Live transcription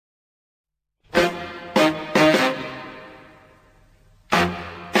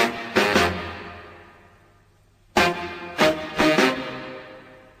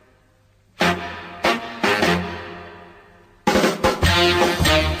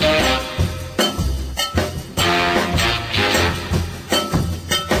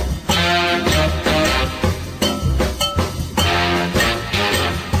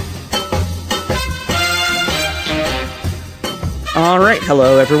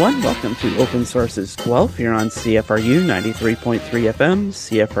Hello, everyone. Welcome to Open Sources Guelph here on CFRU 93.3 FM,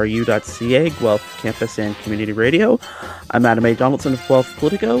 CFRU.ca, Guelph Campus and Community Radio. I'm Adam A. Donaldson of Guelph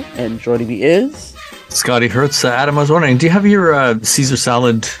Politico, and joining me is... Scotty Hertz. Adam, I was wondering, do you have your Caesar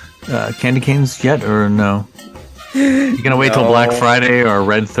salad candy canes yet, or no? You gonna wait till Black Friday or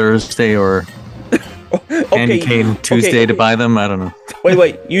Red Thursday or Candy Cane Tuesday to buy them? I don't know.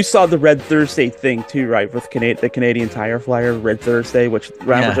 Wait. You saw the Red Thursday thing too, right? With the Canadian Tire Flyer, Red Thursday, which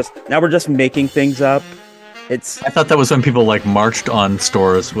now we're just making things up. I thought that was when people marched on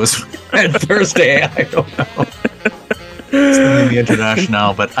stores was Red Thursday. I don't know. It's the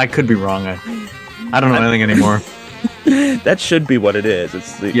International, but I could be wrong. I don't know anything anymore. That should be what it is.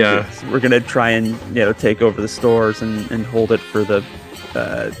 We're gonna try and take over the stores and hold it for the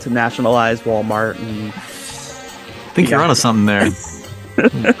to nationalize Walmart. And I think you're onto something there.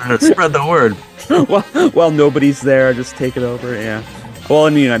 Spread the word. Well, nobody's there. Just take it over. Yeah. Well,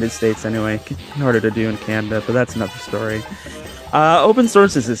 in the United States anyway. Harder to do in Canada, but that's another story. Open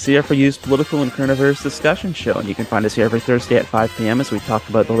Sources is CFRU's political and current affairs discussion show, and you can find us here every Thursday at 5 p.m. as we talk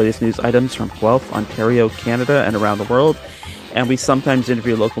about the latest news items from Guelph, Ontario, Canada, and around the world. And we sometimes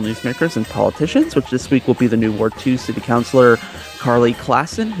interview local newsmakers and politicians, which this week will be the new Ward 2 City Councillor Carly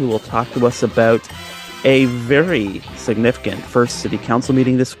Klassen, who will talk to us about a very significant first City Council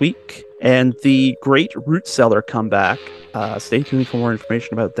meeting this week and the Great Root Cellar comeback. Stay tuned for more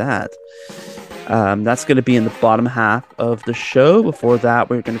information about that. That's going to be in the bottom half of the show. Before that,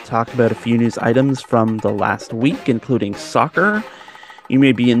 we're going to talk about a few news items from the last week, including soccer. You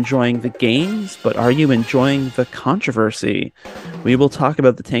may be enjoying the games, but are you enjoying the controversy? We will talk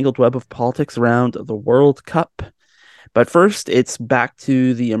about the tangled web of politics around the World Cup. But first, it's back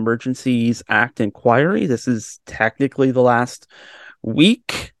to the Emergencies Act inquiry. This is technically the last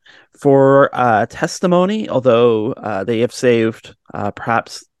week for testimony, although they have saved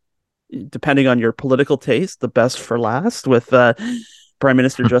perhaps, depending on your political taste, the best for last, with Prime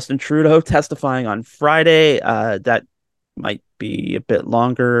Minister Justin Trudeau testifying on Friday. That might be a bit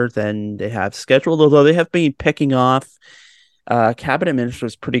longer than they have scheduled, although they have been picking off cabinet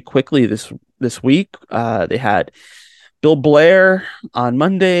ministers pretty quickly this week. They had Bill Blair on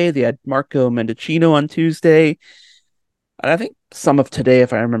Monday. They had Marco Mendicino on Tuesday. And I think some of today,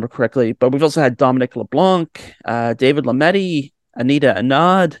 if I remember correctly. But we've also had Dominic LeBlanc, David Lametti, Anita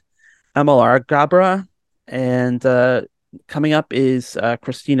Anand, MLR Gabra, and coming up is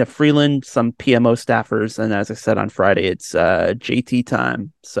Christina Freeland, some PMO staffers, and as I said on Friday, it's JT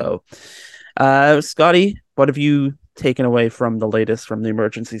time. So, Scotty, what have you taken away from the latest from the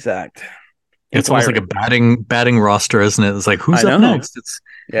Emergencies Act? It's almost like a batting roster, isn't it? It's like, who's up next? It's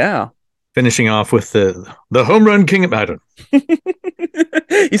finishing off with the home run king of Adam.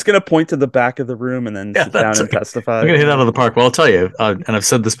 He's going to point to the back of the room and then sit down and testify. I'm going to hit out of the park. Well, I'll tell you, and I've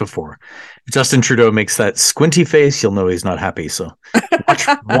said this before, if Justin Trudeau makes that squinty face, you'll know he's not happy. So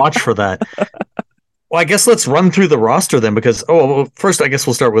watch for that. Well, I guess let's run through the roster then, because, first, I guess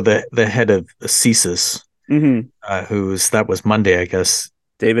we'll start with the head of CSIS, that was Monday, I guess.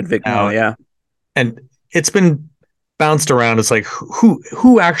 David Vigneault, yeah. And it's been bounced around. It's like,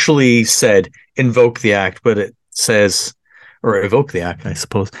 who actually said invoke the act, but it says, or evoke the act, I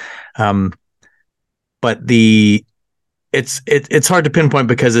suppose. But it's hard to pinpoint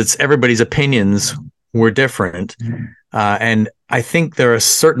because it's everybody's opinions were different. And I think there are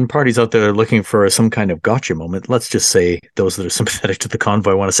certain parties out there looking for some kind of gotcha moment. Let's just say those that are sympathetic to the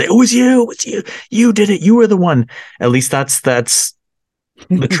convoy want to say, it's you, you did it. You were the one. At least that's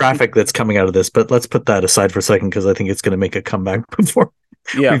the traffic that's coming out of this. But let's put that aside for a second, because I think it's going to make a comeback before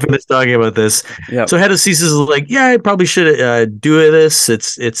we finish talking about this. Yep. So head of CSIS is like, I probably should do this.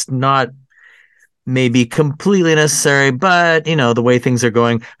 It's not maybe completely necessary, but the way things are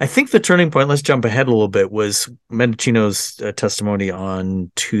going, I think the turning point, let's jump ahead a little bit, was Mendicino's testimony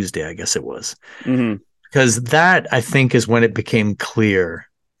on Tuesday, I guess it was. Because that, I think, is when it became clear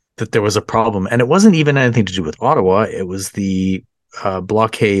that there was a problem. And it wasn't even anything to do with Ottawa. It was the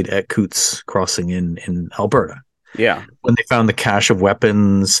blockade at Coutts Crossing in Alberta. Yeah. When they found the cache of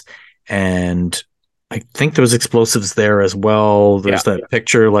weapons, and I think there was explosives there as well. There's that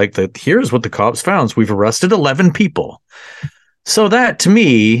picture, here's what the cops found. So we've arrested 11 people. So that, to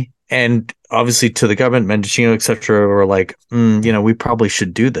me, and obviously to the government, Mendicino, et cetera, were like, we probably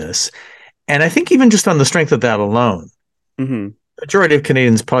should do this. And I think even just on the strength of that alone, the majority of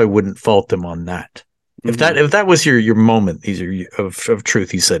Canadians probably wouldn't fault them on that. If that was your moment, of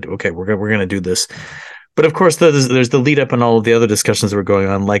truth, you said, okay, we're going to do this. But of course, there's the lead up and all of the other discussions that were going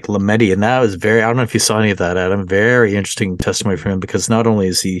on, like Lametti, and that was I don't know if you saw any of that, Adam. Very interesting testimony from him, because not only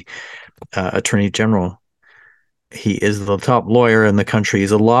is he Attorney General, He is the top lawyer in the country.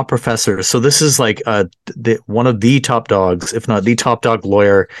 He's a law professor. So this is like one of the top dogs, if not the top dog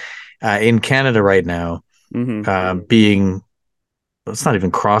lawyer in Canada right now, being, it's not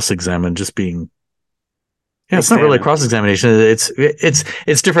even cross-examined, just being, yeah, it's not really a cross-examination.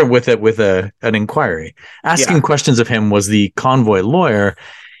 It's different with an inquiry. Asking questions of him was the convoy lawyer,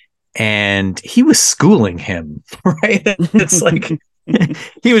 and he was schooling him, right? It's like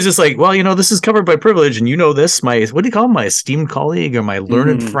he was just like, well, this is covered by privilege, and this, what do you call him, my esteemed colleague or my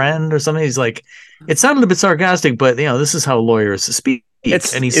learned friend or something. He's like, it sounded a bit sarcastic, but this is how lawyers speak. And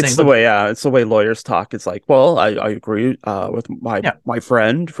he's saying, it's the way lawyers talk. It's like, well, I agree with my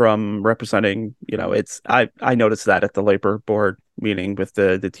friend from representing. I noticed that at the labor board meeting with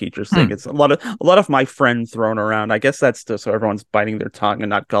the teachers thing. It's a lot of my friend thrown around. I guess that's just so everyone's biting their tongue and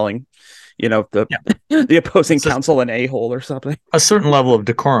not calling, the opposing counsel an a-hole or something. A certain level of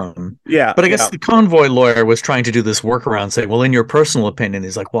decorum. Yeah. But I guess the convoy lawyer was trying to do this workaround, saying, well, in your personal opinion,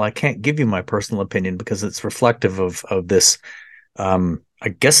 he's like, well, I can't give you my personal opinion because it's reflective of this. I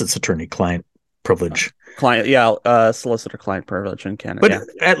guess it's attorney-client privilege. Solicitor-client privilege in Canada.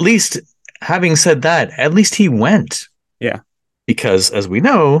 But at least, having said that, at least he went. Yeah. Because, as we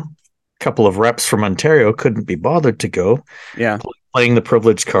know, a couple of reps from Ontario couldn't be bothered to go. Yeah. Playing the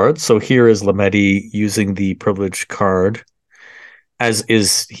privilege card. So here is Lametti using the privilege card, as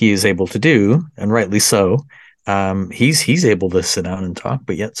he is able to do, and rightly so. He's able to sit down and talk,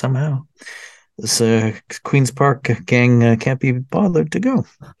 but yet somehow this Queen's Park gang can't be bothered to go.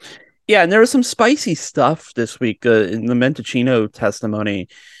 Yeah, and there was some spicy stuff this week in the Mendocino testimony,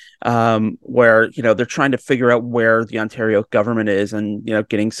 where they're trying to figure out where the Ontario government is, and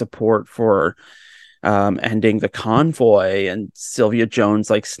getting support for ending the convoy. And Sylvia Jones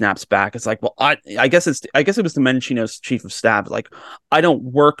snaps back. It's like, well, I guess it was the Mendocino's chief of staff. Like, I don't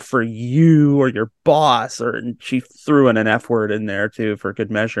work for you or your boss, and she threw in an F word in there too for good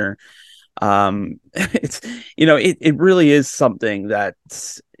measure. It's it really is something that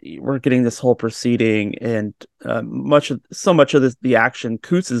we're getting this whole proceeding, and so much of the action,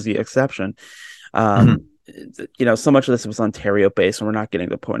 Coutts is the exception. So much of this was Ontario based, and we're not getting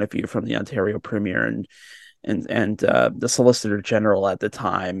the point of view from the Ontario Premier and the Solicitor General at the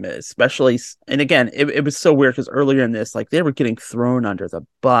time, especially. And again, it was so weird because earlier in this, they were getting thrown under the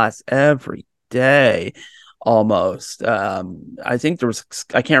bus every day. Almost. I think there was,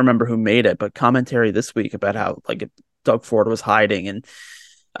 I can't remember who made it, but commentary this week about how Doug Ford was hiding, and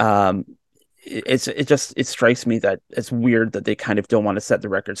it strikes me that it's weird that they kind of don't want to set the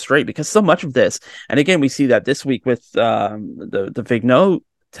record straight, because so much of this, and again we see that this week with the Vigneault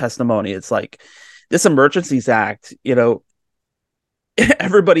testimony, it's like this Emergencies Act,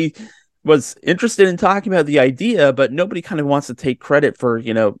 everybody was interested in talking about the idea, but nobody kind of wants to take credit for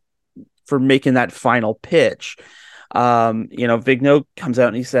making that final pitch. Vigneault comes out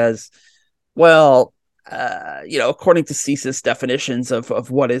and he says, well, according to CSIS definitions of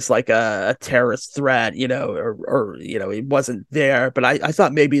what is a terrorist threat, or it wasn't there, but I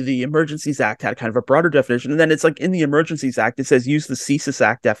thought maybe the Emergencies Act had kind of a broader definition. And then it's in the Emergencies Act, it says use the CSIS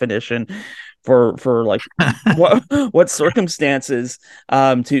Act definition for what circumstances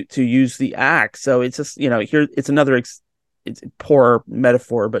to use the act. So it's just, here it's another it's poor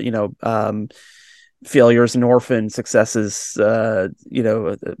metaphor, but failure is an orphan, successes has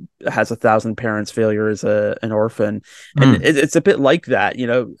 1,000 parents, failure is an orphan. And it's a bit like that.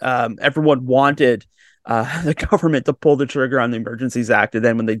 Everyone wanted the government to pull the trigger on the Emergencies Act, and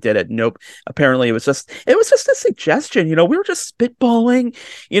then when they did it, nope, apparently it was just a suggestion. We were just spitballing.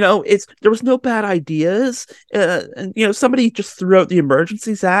 There was no bad ideas, and somebody just threw out the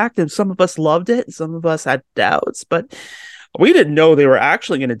Emergencies Act, and some of us loved it and some of us had doubts, but we didn't know they were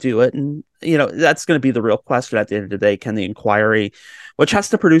actually going to do it. And that's going to be the real question at the end of the day. Can the inquiry, which has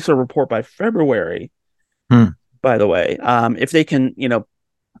to produce a report by February, by the way, if they can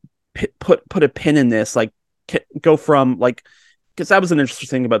put a pin in this, go from because that was an interesting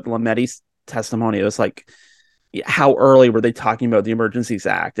thing about the Lametti's testimony. It was how early were they talking about the Emergencies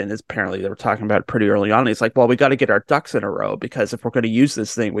Act? And apparently they were talking about it pretty early on. And it's well, we got to get our ducks in a row, because if we're going to use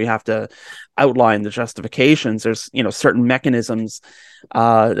this thing, we have to outline the justifications. There's, certain mechanisms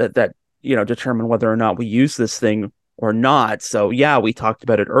that determine whether or not we use this thing or not. So yeah, we talked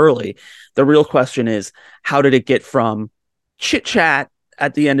about it early. The real question is, how did it get from chit chat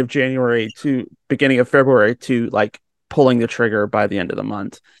at the end of January to beginning of February to pulling the trigger by the end of the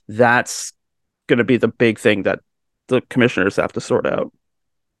month? That's going to be the big thing that the commissioners have to sort out.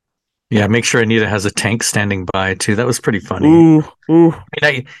 Yeah, make sure Anita has a tank standing by too. That was pretty funny. Ooh, ooh.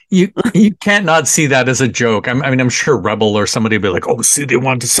 You can't not see that as a joke. I'm sure Rebel or somebody will be like, "Oh, see, they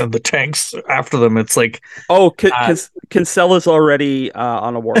want to send the tanks after them." It's like, Oh, uh, Kinsella's already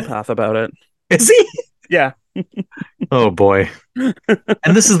on a warpath about it. is he? Yeah. Oh boy.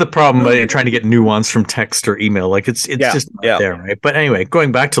 And this is the problem by trying to get nuance from text or email. Like it's Yeah, just not yeah. there, right? But anyway,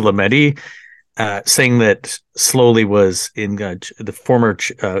 going back to Lametti, saying that Slowly was in the former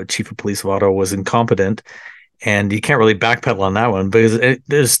chief of police of Ottawa was incompetent, and you can't really backpedal on that one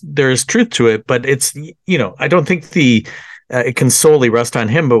because there's truth to it. But it's I don't think the it can solely rest on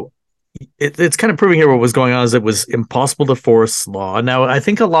him, but it's kind of proving here what was going on is it was impossible to force law. Now I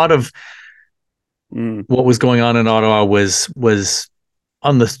think a lot of Mm, what was going on in Ottawa was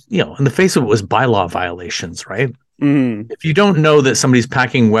on the in the face of it was bylaw violations, right? mm, If you don't know that somebody's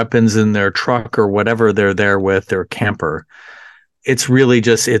packing weapons in their truck or whatever they're there with, their camper, it's really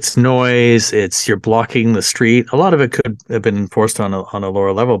just it's noise. It's you're blocking the street. A lot of it could have been enforced on a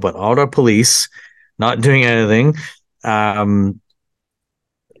lower level, but Ottawa police not doing anything. Um,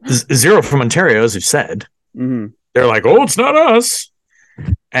 Zero from Ontario, as you said. mm. They're like, oh, it's not us.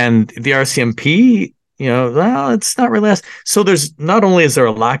 And the RCMP, well, it's not really us. So there's not only is there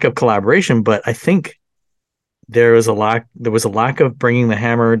a lack of collaboration, but I think there was a lack of bringing the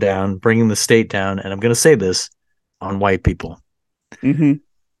hammer down, bringing the state down, and I'm going to say this on white people. Mm-hmm.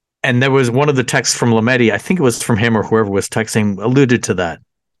 And there was one of the texts from Lametti, I think it was from him or whoever was texting, alluded to that.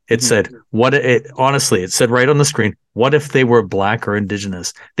 It Mm-hmm. said, honestly, it said right on the screen, what if they were black or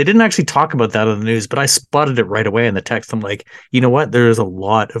indigenous? They didn't actually talk about that on the news, but I spotted it right away in the text. I'm like, you know what? There is a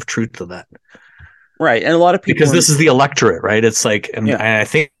lot of truth to that Right, and a lot of people because this is the electorate, right? It's like, and yeah. I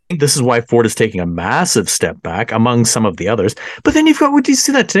think this is why Ford is taking a massive step back among some of the others. But then you've got, what do you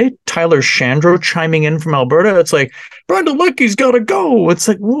see that today? Tyler Shandro chiming in from Alberta. It's like, Brenda Lecky's got to go. It's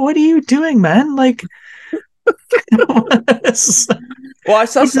like, well, what are you doing, man? Like, what does Well, I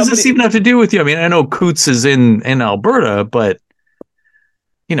saw this somebody. even have to do with you? I mean, I know Coots is in Alberta, but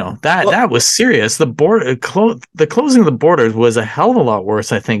that Well, that was serious. The closing of the borders was a hell of a lot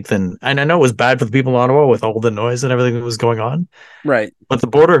worse, I think, than. And I know it was bad for the people in Ottawa with all the noise and everything that was going on. right. But the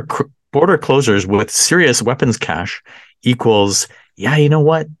border closures with serious weapons cache equals, yeah, you know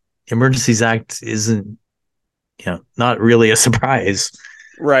what? Emergencies Act isn't, not really a surprise.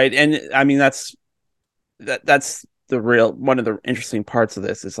 Right. And I mean that's the real one of the interesting parts of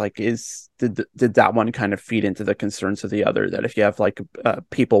this is like did that one kind of feed into the concerns of the other, that if you have like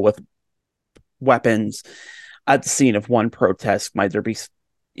people with weapons at the scene of one protest, might there be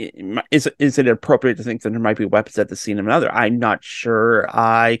is it appropriate to think that there might be weapons at the scene of another? I'm not sure.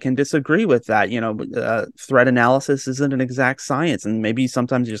 I can disagree with that. Threat analysis isn't an exact science, and maybe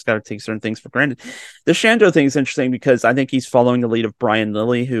sometimes you just got to take certain things for granted. The Shando thing is interesting because I think he's following the lead of Brian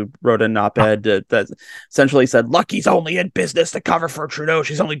Lilly, who wrote an op-ed that essentially said Lucky's only in business to cover for Trudeau.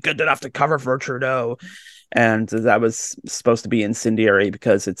 She's only good enough to cover for Trudeau. And that was supposed to be incendiary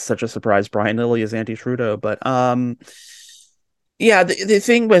because it's such a surprise Brian Lilly is anti-Trudeau. But yeah, the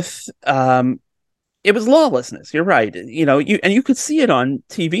thing with it was lawlessness. You're right. You could see it on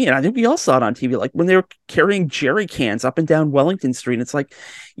TV, and I think we all saw it on TV, like when they were carrying jerry cans up and down Wellington Street. And it's like,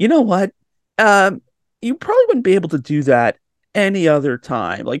 you know what? You probably wouldn't be able to do that any other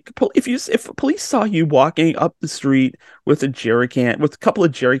time. Like if police saw you walking up the street with a couple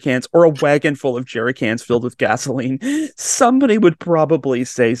of jerry cans or a wagon full of jerry cans filled with gasoline, somebody would probably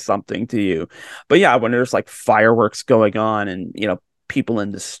say something to you. But yeah, when there's like fireworks going on and people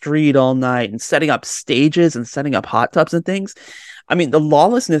in the street all night and setting up stages and setting up hot tubs and things, I mean the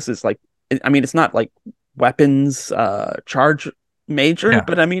lawlessness is like, I mean it's not like weapons charge major, Yeah.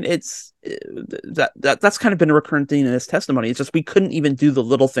 but I mean it's that's kind of been a recurrent theme in this testimony. It's just we couldn't even do the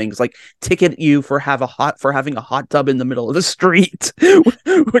little things like ticket you for having a hot tub in the middle of the street,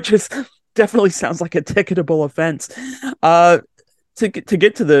 which is definitely sounds like a ticketable offense. To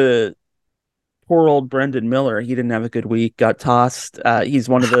get to the poor old Brendan Miller, he didn't have a good week, got tossed. He's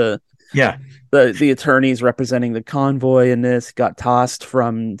one of Yeah. the attorneys representing the convoy in this, got tossed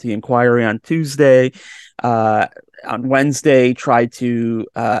from the inquiry on Tuesday. On Wednesday, tried to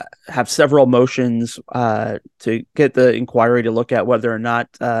have several motions to get the inquiry to look at whether or not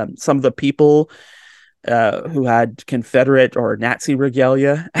some of the people who had Confederate or Nazi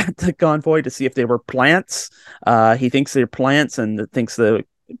regalia at the convoy, to see if they were plants. He thinks they're plants and thinks the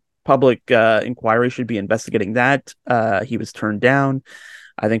public inquiry should be investigating that. He was turned down.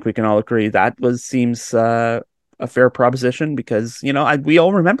 I think we can all agree that seems a fair proposition because we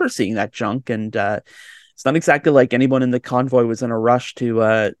all remember seeing that junk, and it's not exactly like anyone in the convoy was in a rush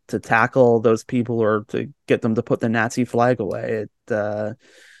to tackle those people or to get them to put the Nazi flag away.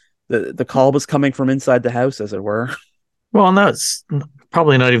 The call was coming from inside the house, as it were. Well, and that's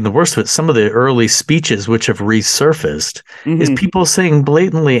probably not even the worst of it. Some of the early speeches which have resurfaced is Hmm. people saying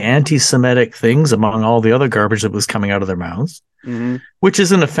blatantly anti-Semitic things among all the other garbage that was coming out of their mouths, Hmm. which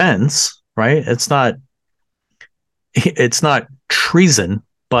is an offense, right? It's not treason,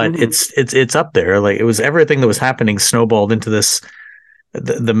 but Hmm. it's up there. Like it was everything that was happening snowballed into this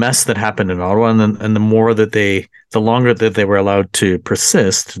the mess that happened in Ottawa, and the more that the longer that they were allowed to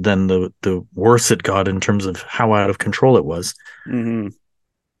persist, then the worse it got in terms of how out of control it was. Hmm.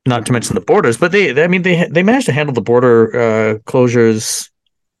 Not to mention the borders, but I mean, they managed to handle the border closures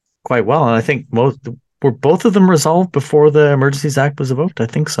quite well, and I think were both of them resolved before the Emergencies Act was evoked. I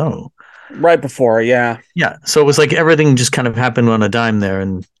think so. Right before, yeah. Yeah, so it was like everything just kind of happened on a dime there,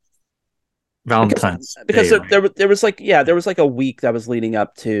 and because Valentine's because Day, right? there was like, yeah, there was like a week that was leading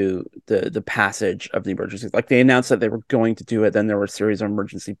up to the passage of the emergency. Like they announced that they were going to do it, then there were a series of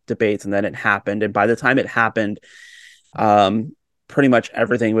emergency debates, and then it happened. And by the time it happened, um, pretty much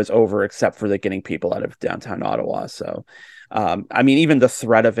everything was over except for the getting people out of downtown Ottawa. So, I mean, even the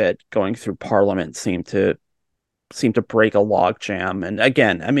threat of it going through Parliament seemed to break a log jam. And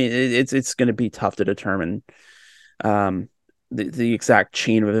again, I mean, it's going to be tough to determine um, the exact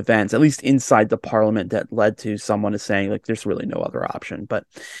chain of events, at least inside the parliament, that led to someone is saying like there's really no other option. But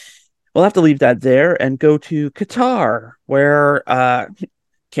we'll have to leave that there and go to Qatar, where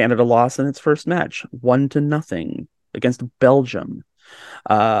Canada lost in its first match, 1-0 against Belgium,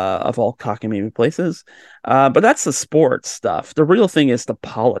 of all cockamamie places. But that's the sports stuff. The real thing is the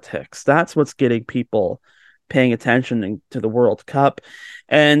politics. That's what's getting people paying attention to the World Cup,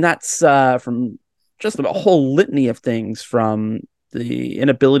 and that's from just a whole litany of things, from the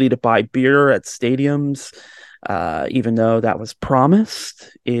inability to buy beer at stadiums, even though that was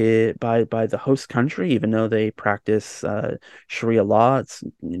promised by the host country, even though they practice Sharia law. It's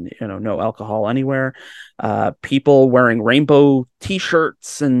no alcohol anywhere. People wearing rainbow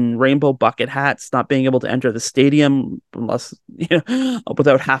T-shirts and rainbow bucket hats, not being able to enter the stadium unless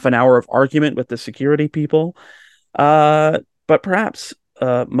without half an hour of argument with the security people. Uh, but perhaps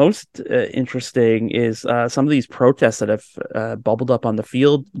most interesting is some of these protests that have bubbled up on the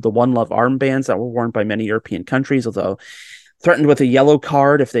field. The One Love armbands that were worn by many European countries, although threatened with a yellow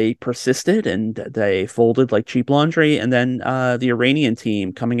card if they persisted, and they folded like cheap laundry. And then the Iranian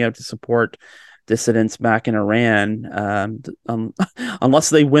team coming out to support dissidents back in Iran. Unless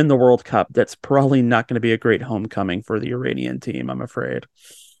they win the World Cup, that's probably not going to be a great homecoming for the Iranian team, I'm afraid.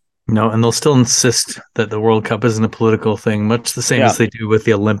 No, and they'll still insist that the World Cup isn't a political thing, much the same Yeah, as they do with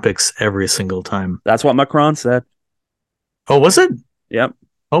the Olympics every single time. that's what Macron said. Oh, was it? Yep.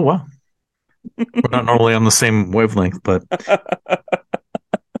 Oh, wow. We're not normally on the same wavelength, but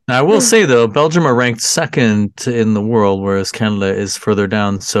I will say though, Belgium are ranked second in the world, whereas Canada is further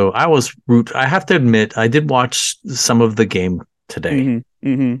down. So I have to admit, I did watch some of the game today, Hmm.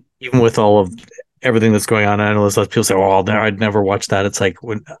 Hmm. even with all of everything that's going on. I know there's lots of people say, "Oh, I'd never watch that." It's like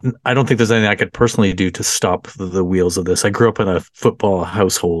I don't think there's anything I could personally do to stop the wheels of this. I grew up in a football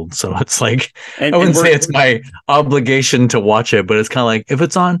household, so it's like I And wouldn't say we're it's my obligation to watch it, but it's kind of like if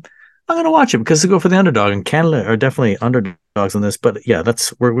it's on, I'm gonna watch it because they go for the underdog. And Canada are definitely underdogs in this. But yeah,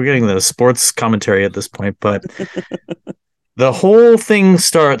 we're getting the sports commentary at this point. But the whole thing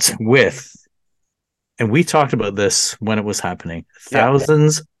starts with, and we talked about this when it was happening, Yeah.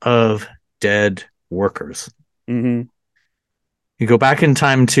 thousands of dead workers. Hmm. You go back in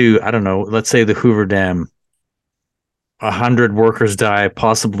time to, I don't know, let's say the Hoover Dam, 100 workers die,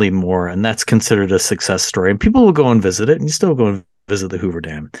 possibly more, and that's considered a success story. And people will go and visit it, and you still go and visit the Hoover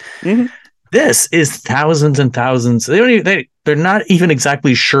Dam. Hmm. This is thousands and thousands. They're not even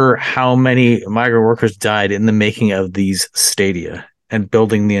exactly sure how many migrant workers died in the making of these stadia and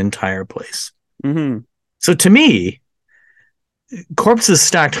building the entire place. Hmm. So to me, corpses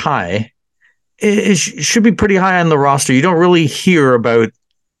stacked high, it should be pretty high on the roster. You don't really hear about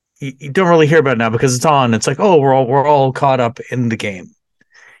it now because it's on. It's like, oh, we're all caught up in the game,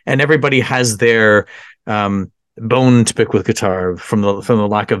 and everybody has their bone to pick with Qatar from the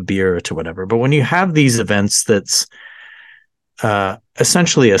lack of beer to whatever. But when you have these events that's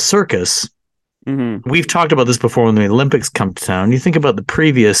essentially a circus, Hmm. we've talked about this before when the Olympics come to town. You think about the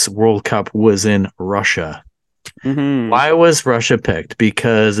previous World Cup was in Russia. Hmm. Why was Russia picked?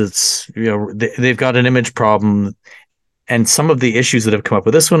 Because they've got an image problem, and some of the issues that have come up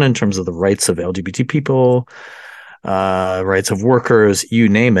with this one in terms of the rights of LGBT people, rights of workers, you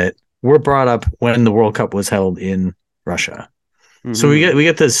name it, were brought up when the World Cup was held in Russia. So we Hmm.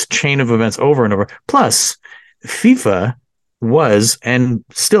 get this chain of events over and over. Plus, FIFA was and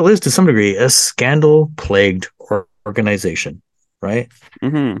still is to some degree a scandal-plagued organization. right?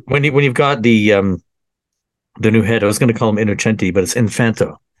 Mm-hmm. When you've got the new head, I was going to call him Innocenti, but it's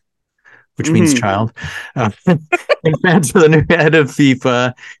Infanto, which means Mm-hmm. child. Infanto, the new head of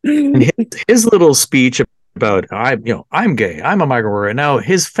FIFA, and his little speech about I'm gay, I'm a migrant worker. Now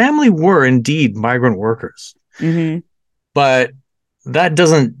his family were indeed migrant workers, Mm-hmm. but that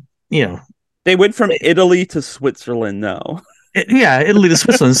doesn't, you know, They went from Italy to Switzerland, though. yeah, Italy to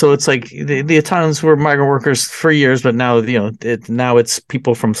Switzerland. So it's like the Italians were migrant workers for years, but now now it's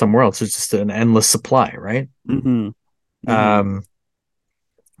people from somewhere else. It's just an endless supply, right? Mm-hmm. Mm-hmm. Um,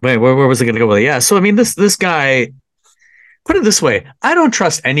 wait, where was I going to go with it? Yeah, so I mean, this guy. Put it this way: I don't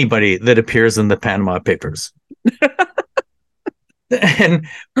trust anybody that appears in the Panama Papers, and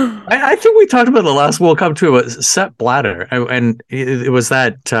I think we talked about the last World Cup too. It was Sepp Blatter, and it was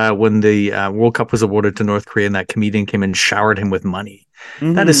that when the World Cup was awarded to North Korea, and that comedian came and showered him with money.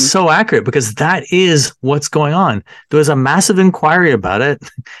 That is Mm-hmm. so accurate because that is what's going on. There was a massive inquiry about it,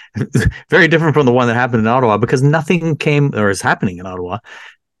 very different from the one that happened in Ottawa because nothing came or is happening in Ottawa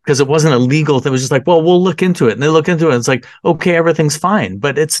because it wasn't illegal. It was just like, well, we'll look into it, and they look into it. And it's like, okay, everything's fine,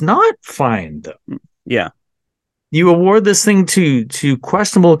 but it's not fine though. Yeah. You award this thing to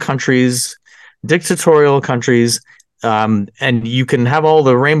questionable countries, dictatorial countries, and you can have all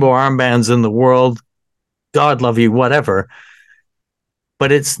the rainbow armbands in the world. God love you, whatever.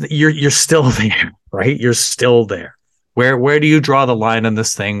 But you're still there, right? You're still there. Where do you draw the line on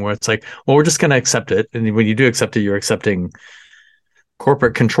this thing where it's like, well, we're just going to accept it, and when you do accept it, you're accepting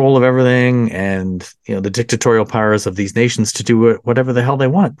corporate control of everything, and the dictatorial powers of these nations to do whatever the hell they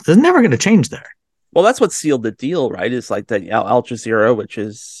want. It's never going to change there. Well, that's what sealed the deal, right? It's like that Al Jazeera, which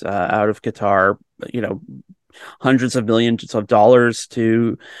is out of Qatar, you know, hundreds of millions of dollars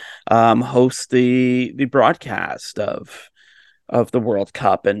to host the broadcast of the World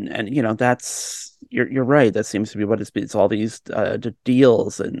Cup, and that's you're right. That seems to be what it's all these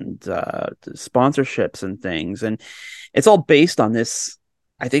deals and sponsorships and things, and it's all based on this,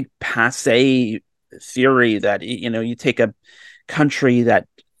 I think, passe theory that you take a country that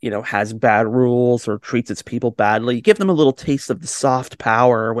has bad rules or treats its people badly, you give them a little taste of the soft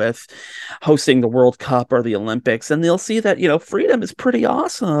power with hosting the World Cup or the Olympics, and they'll see that freedom is pretty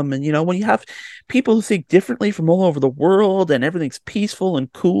awesome. And when you have people who think differently from all over the world and everything's peaceful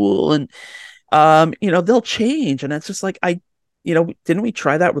and cool, and they'll change. And it's just like, didn't we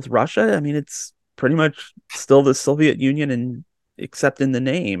try that with Russia? I mean, it's pretty much still the Soviet Union, and except in the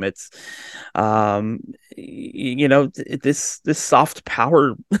name. It's this soft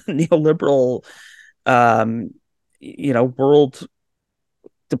power neoliberal world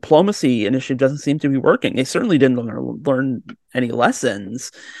diplomacy initiative doesn't seem to be working. They certainly didn't learn any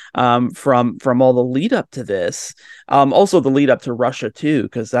lessons from all the lead up to this. Also the lead up to Russia too,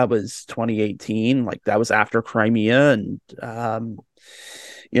 because that was 2018. Like that was after Crimea, and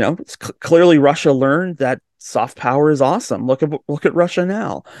it's clearly Russia learned that soft power is awesome. Look at Russia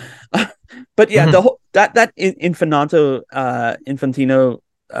now. But yeah, Mm-hmm. the whole that Infantino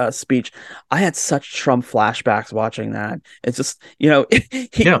speech, I had such Trump flashbacks watching that. It's just Yeah.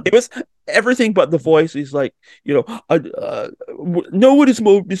 it was everything but the voice. He's like, no one is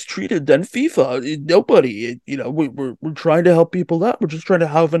more mistreated than FIFA. Nobody. We're trying to help people out. We're just trying to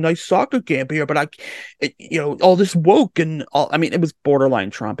have a nice soccer camp here. But all this woke and all. I mean, it was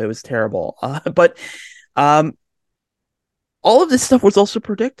borderline Trump. It was terrible. But um, all of this stuff was also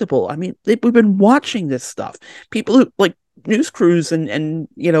predictable. I mean, we've been watching this stuff. People who like news crews and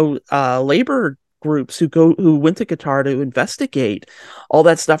labor groups who went to Qatar to investigate all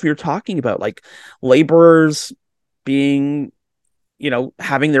that stuff you're talking about, like laborers being,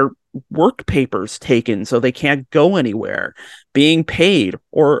 having their work papers taken so they can't go anywhere, being paid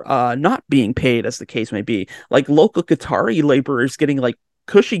or not being paid, as the case may be. Like local Qatari laborers getting like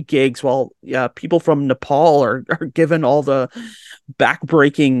cushy gigs while people from Nepal are given all the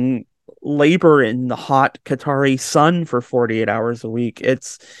backbreaking labor in the hot Qatari sun for 48 hours a week.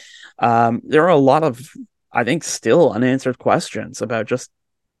 It's there are a lot of, I think, still unanswered questions about just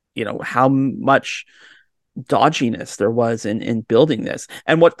how much dodginess there was in building this.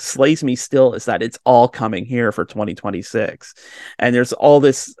 And what slays me still is that it's all coming here for 2026. And there's all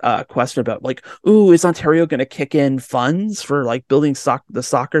this question about like, ooh, is Ontario going to kick in funds for like building the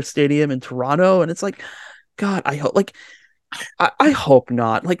soccer stadium in Toronto? And it's like, God, I hope like I hope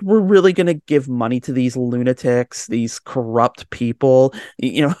not. Like, we're really gonna give money to these lunatics, these corrupt people.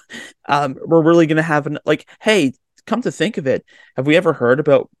 We're really gonna have like, hey, come to think of it, have we ever heard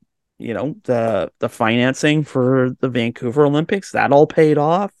about the financing for the Vancouver Olympics? That all paid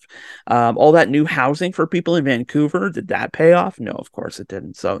off. All that new housing for people in Vancouver, did that pay off? No, of course it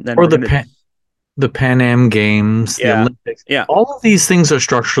didn't. So then Or we're the gonna pan- the Pan Am Games, the Yeah. Olympics, Yeah. all of these things are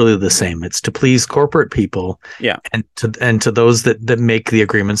structurally the same. It's to please corporate people, Yeah. and to those that make the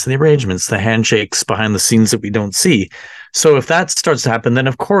agreements and the arrangements, the handshakes behind the scenes that we don't see. So if that starts to happen, then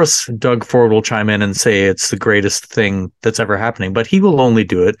of course Doug Ford will chime in and say it's the greatest thing that's ever happening. But he will only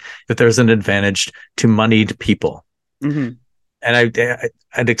do it if there's an advantage to moneyed people. Hmm. And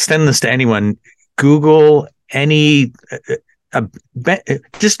I'd extend this to anyone. Google any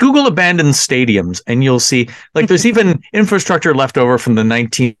just Google abandoned stadiums and you'll see like there's even infrastructure left over from the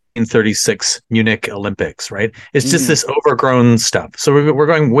 1936 Munich Olympics, right? It's just Hmm. this overgrown stuff. So we're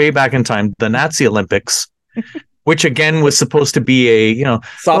going way back in time, the Nazi Olympics, which again was supposed to be a, Soft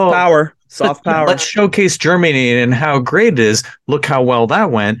well, power. Soft let's power. showcase Germany and how great it is. Look how well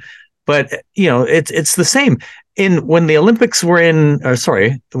that went. But it's the same. In when the Olympics were in, or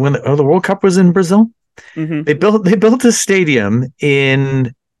sorry, when the World Cup was in Brazil, Hmm. they built a stadium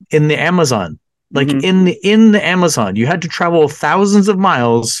in the Amazon, like Hmm. in the Amazon. You had to travel thousands of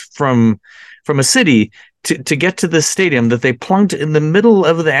miles from a city to get to this stadium that they plunked in the middle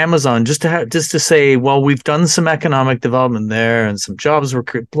of the Amazon just to say, well, we've done some economic development there and some jobs were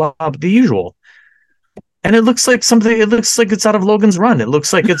blah, blah, the usual. And it looks like something. It looks like it's out of Logan's Run. It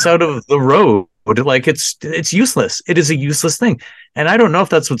looks like it's out of the road. Like it's useless. It is a useless thing. And I don't know if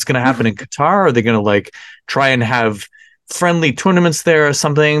that's what's going to happen in Qatar. Are they going to like try and have friendly tournaments there or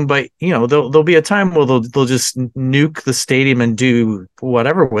something? But there'll be a time where they'll just nuke the stadium and do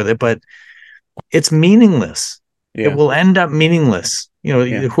whatever with it. But it's meaningless. It Yeah. will end up meaningless.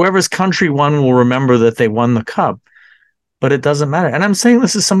 Yeah. Whoever's country won will remember that they won the cup, but it doesn't matter. And I'm saying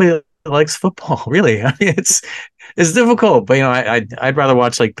this is somebody that likes football. Really, I mean, it's difficult, but I'd rather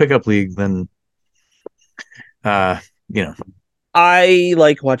watch like pickup league than uh you know I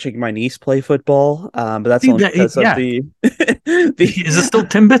like watching my niece play football, but that's only because of yeah. the Is it still the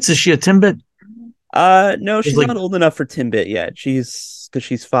Timbits? Is she a Timbit? no, It's she's like not old enough for Timbit yet. She's because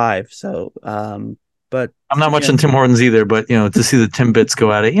she's 5, so but I'm not much yeah, on Tim Hortons either, but to see the Timbits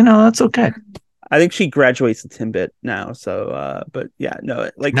go at it, that's okay. I think she graduates to Timbit now. So but yeah, no,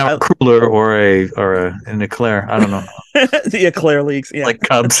 like Now a cooler or an eclair, I don't know, the Eclair Leagues, yeah. like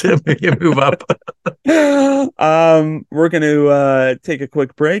Cubs, you move up. We're going to take a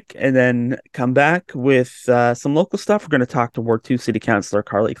quick break and then come back with some local stuff. We're going to talk to Ward 2 City Councilor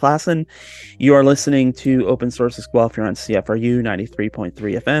Carly Klassen. You are listening to Open Sources Guelph here on CFRU 93.3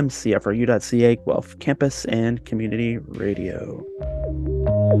 FM, CFRU.ca, Guelph Campus and Community Radio.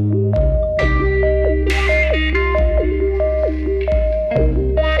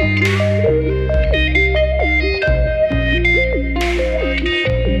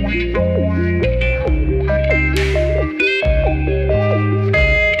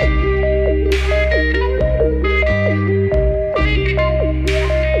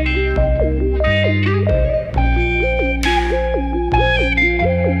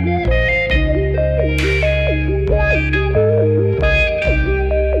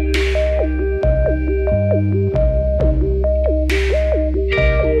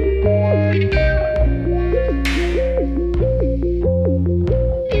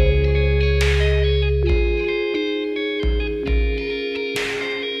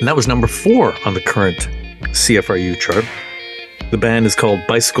 And that was number 4 on the current CFRU chart. The band is called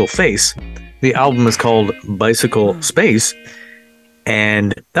Bicycle Face. The album is called Bicycle Space.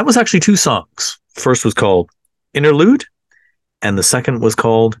 And that was actually 2 songs. First was called Interlude, and the second was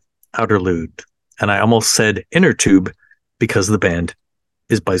called Outerlude. And I almost said Inner Tube because the band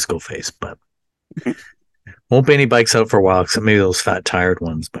is Bicycle Face, but won't be any bikes out for a while, except maybe those fat tired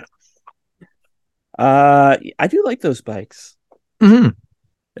ones. But I do like those bikes. mm-hmm.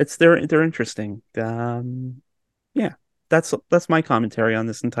 They're interesting. Yeah, that's my commentary on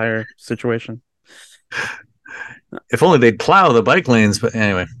this entire situation. If only they'd plow the bike lanes. But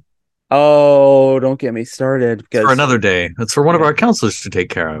anyway, Oh, don't get me started because for another day. That's for one of our counselors to take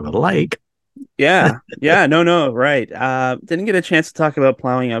care of. yeah, no, right. Didn't get a chance to talk about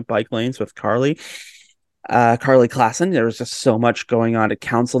plowing out bike lanes with Carly. Carly Klassen. There was just so much going on at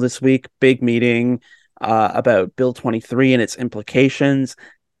council this week. Big meeting about Bill 23 and its implications.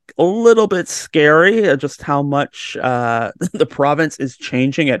 A little bit scary just how much the province is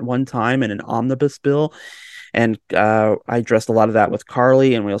changing at one time in an omnibus bill. And I addressed a lot of that with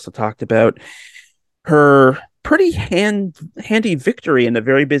Carly, and we also talked about her pretty handy victory in the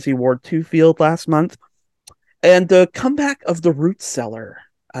very busy Ward 2 field last month, and the comeback of the root cellar.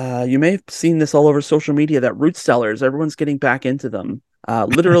 You may have seen this all over social media, that root cellars, everyone's getting back into them,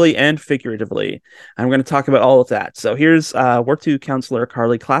 literally and figuratively. I'm going to talk about all of that. So here's Ward 2 Councillor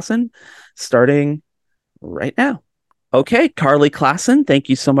Carly Klassen starting right now. Okay, Carly Klassen, thank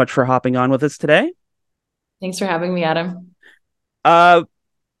you so much for hopping on with us today. Thanks for having me, Adam. Uh,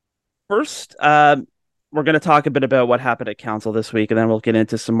 First, we're going to talk a bit about what happened at council this week, and then we'll get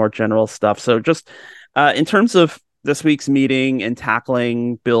into some more general stuff. So, just in terms of this week's meeting and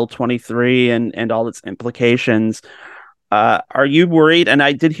tackling Bill 23 and all its implications, are you worried? And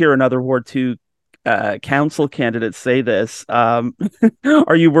I did hear another Ward 2 council candidates say this. Are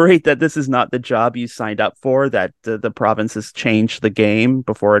you worried that this is not the job you signed up for, that the province has changed the game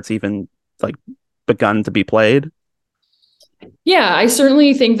before it's even like begun to be played? Yeah, I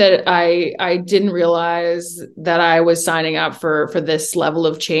certainly think that I didn't realize that I was signing up for this level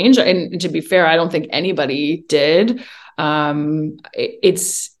of change. And to be fair, I don't think anybody did.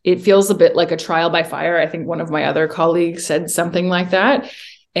 It feels a bit like a trial by fire. I think one of my other colleagues said something like that.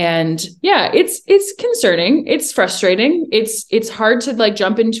 And yeah, it's concerning. It's frustrating. It's hard to like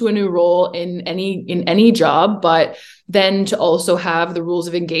jump into a new role in any job, but then to also have the rules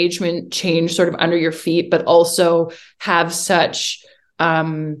of engagement change sort of under your feet, but also have such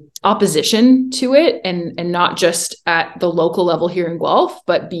opposition to it, and not just at the local level here in Guelph,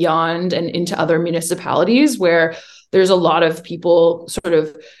 but beyond and into other municipalities where there's a lot of people sort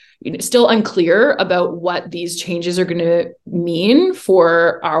of still unclear about what these changes are going to mean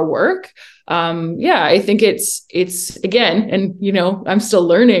for our work. Yeah, I think it's again, and I'm still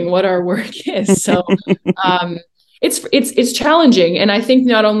learning what our work is. So it's challenging, and I think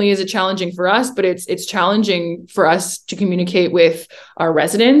not only is it challenging for us, but it's challenging for us to communicate with our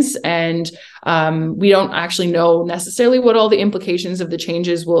residents, and we don't actually know necessarily what all the implications of the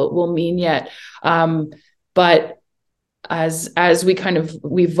changes will mean yet. But as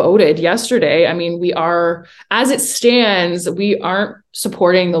we voted yesterday, I mean, we are, as it stands, we aren't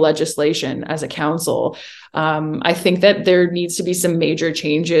supporting the legislation as a council. I think that there needs to be some major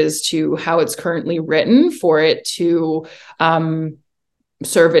changes to how it's currently written for it to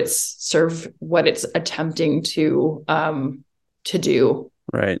serve what it's attempting to do.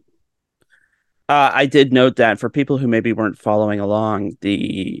 Right. I did note that for people who maybe weren't following along,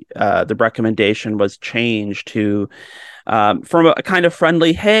 the recommendation was changed to from a kind of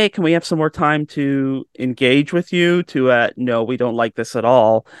friendly, hey, can we have some more time to engage with you, to no, we don't like this at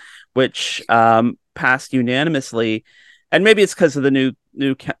all, which passed unanimously. And maybe it's because of the new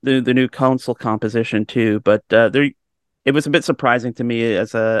council composition too, but it was a bit surprising to me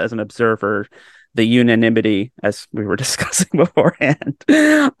as an observer, the unanimity, as we were discussing beforehand.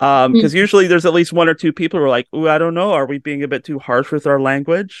 Because usually there's at least one or two people who are like, "Ooh, I don't know, are we being a bit too harsh with our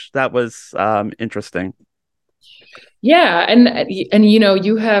language?" That was interesting. Yeah, and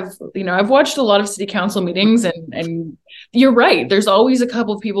I've watched a lot of city council meetings, and you're right. There's always a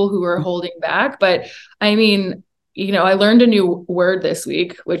couple of people who are holding back, but I mean, I learned a new word this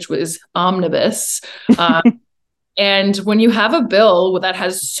week, which was omnibus. And when you have a bill that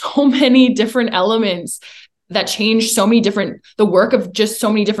has so many different elements that change the work of just so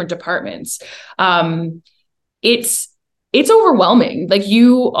many different departments, it's overwhelming. Like,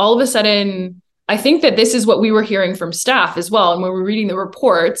 you all of a sudden, I think that this is what we were hearing from staff as well. And when we were reading the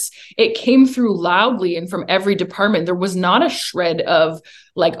reports, it came through loudly and from every department. There was not a shred of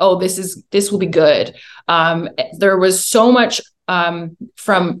like, oh, this will be good. There was so much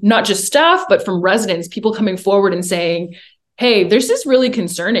from not just staff, but from residents, people coming forward and saying, hey, this is really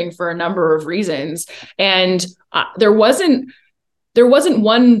concerning for a number of reasons. And there wasn't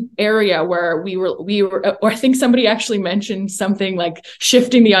one area where we were, or I think somebody actually mentioned something like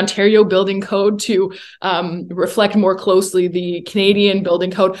shifting the Ontario building code to reflect more closely the Canadian building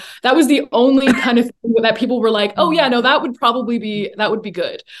code. That was the only kind of thing that people were like, oh yeah, no, that would be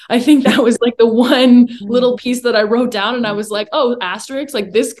good. I think that was like the one little piece that I wrote down, and I was like, oh, asterisk,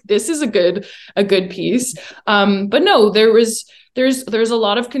 like this is a good piece. But no, there's a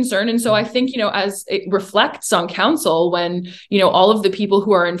lot of concern. And so I think, as it reflects on council, when, all of the people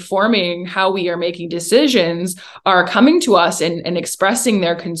who are informing how we are making decisions are coming to us and expressing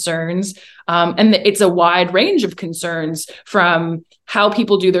their concerns. And it's a wide range of concerns, from how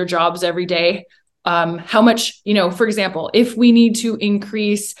people do their jobs every day, how much, for example, if we need to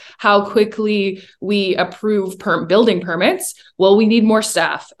increase how quickly we approve building permits, well, we need more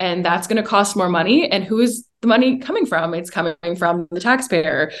staff, and that's going to cost more money. And who is the money coming from? It's coming from the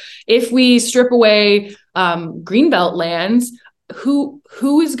taxpayer. If we strip away greenbelt lands, who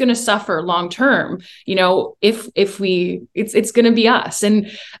is going to suffer long term? It's going to be us.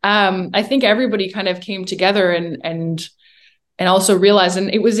 And I think everybody kind of came together and also realized,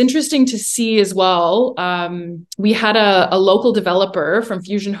 and it was interesting to see as well. We had a local developer from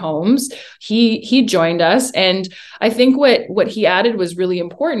Fusion Homes. He joined us, and I think what he added was really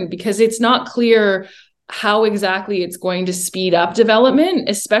important, because it's not clear how exactly it's going to speed up development,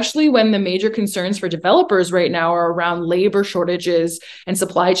 especially when the major concerns for developers right now are around labor shortages and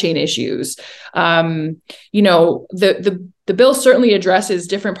supply chain issues. You know, the bill certainly addresses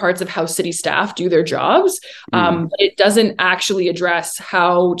different parts of how city staff do their jobs, but it doesn't actually address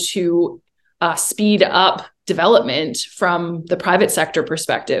how to speed up development from the private sector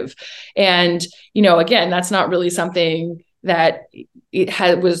perspective. And, you know, again, that's not really something that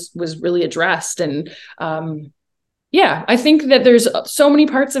was really addressed. And I think that there's so many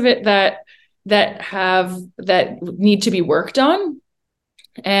parts of it that need to be worked on.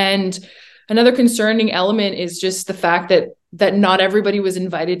 And another concerning element is just the fact that not everybody was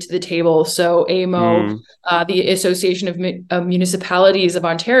invited to the table. So AMO, the Association of Municipalities of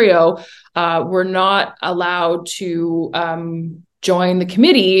Ontario, were not allowed to join the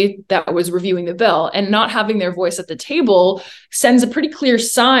committee that was reviewing the bill, and not having their voice at the table sends a pretty clear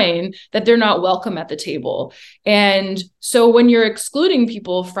sign that they're not welcome at the table. And so when you're excluding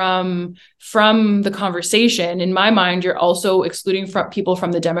people from the conversation, in my mind, you're also excluding people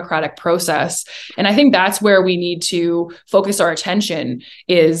from the democratic process. And I think that's where we need to focus our attention,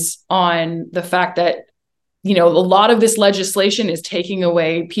 is on the fact that, you know, a lot of this legislation is taking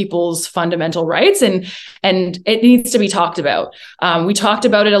away people's fundamental rights, and it needs to be talked about. We talked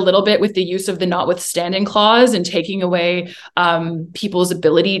about it a little bit with the use of the notwithstanding clause and taking away people's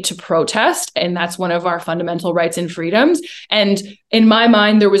ability to protest. And that's one of our fundamental rights and freedoms. And in my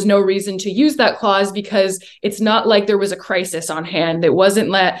mind, there was no reason to use that clause, because it's not like there was a crisis on hand. It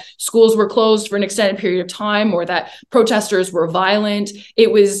wasn't that schools were closed for an extended period of time or that protesters were violent.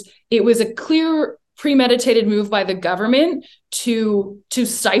 It was a clear premeditated move by the government to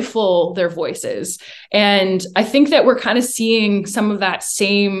stifle their voices. And I think that we're kind of seeing some of that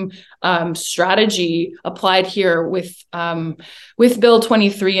same strategy applied here with Bill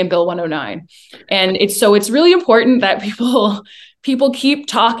 23 and Bill 109. And it's really important that people keep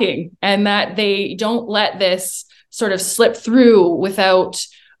talking, and that they don't let this sort of slip through without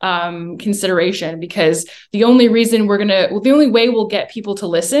consideration, because the only way we'll get people to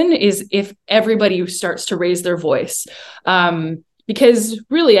listen is if everybody starts to raise their voice. Because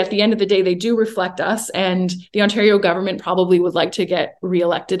really, at the end of the day, they do reflect us, and the Ontario government probably would like to get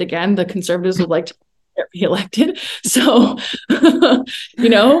reelected again. The Conservatives would like to get reelected. So, you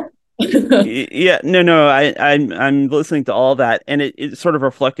know. I'm listening to all that, and it sort of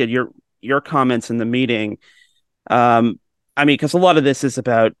reflected your comments in the meeting. I mean, because a lot of this is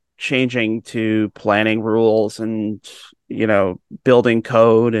about changing to planning rules and, you know, building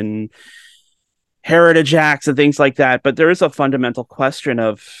code and heritage acts and things like that. But there is a fundamental question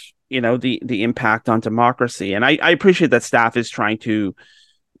of, you know, the impact on democracy. And I appreciate that staff is trying to,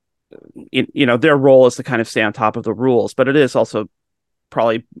 you know, their role is to kind of stay on top of the rules, but it is also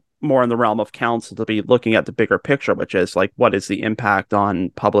probably more in the realm of council to be looking at the bigger picture, which is like, what is the impact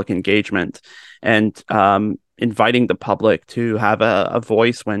on public engagement, and inviting the public to have a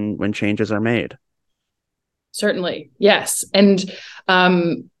voice when changes are made. Certainly, yes. And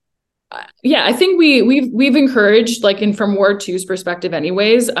I think we've encouraged, like, in from Ward 2's perspective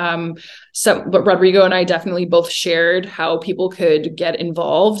anyways, but Rodrigo and I definitely both shared how people could get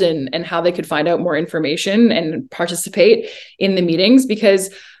involved and how they could find out more information and participate in the meetings,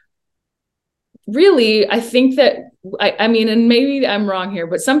 because really, I think that, I mean, and maybe I'm wrong here,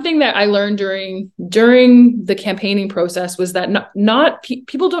 but something that I learned during the campaigning process was that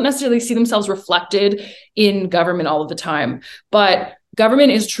people don't necessarily see themselves reflected in government all of the time, but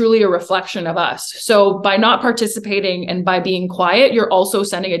government is truly a reflection of us. So by not participating and by being quiet, you're also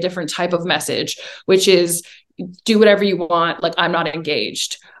sending a different type of message, which is do whatever you want, like, I'm not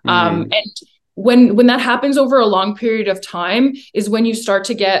engaged. And when that happens over a long period of time is when you start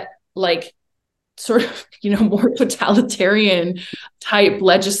to get, like, sort of, you know, more totalitarian type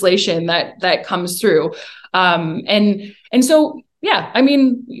legislation that comes through. And so, yeah, I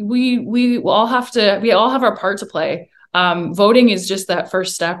mean, we all have our part to play. Voting is just that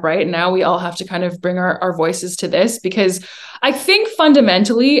first step, right? And now we all have to kind of bring our voices to this, because I think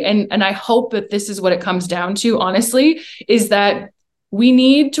fundamentally, and I hope that this is what it comes down to, honestly, is that we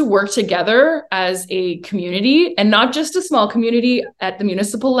need to work together as a community, and not just a small community at the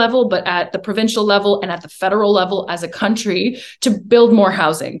municipal level, but at the provincial level and at the federal level as a country, to build more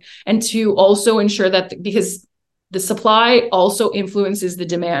housing, and to also ensure that, because the supply also influences the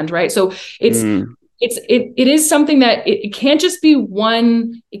demand, right? So it is something that it can't just be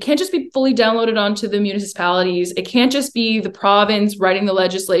fully downloaded onto the municipalities. It can't just be the province writing the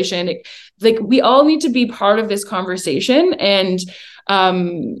legislation. Like, we all need to be part of this conversation. And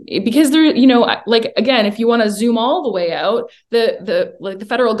because there, you know, like, again, if you want to zoom all the way out, the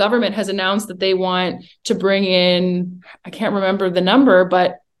federal government has announced that they want to bring in, I can't remember the number,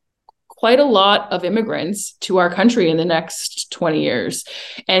 but quite a lot of immigrants to our country in the next 20 years.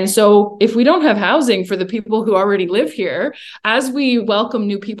 And so if we don't have housing for the people who already live here, as we welcome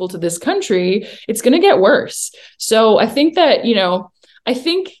new people to this country, it's going to get worse. So I think that, you know, I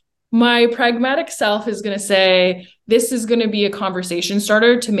think my pragmatic self is going to say, this is going to be a conversation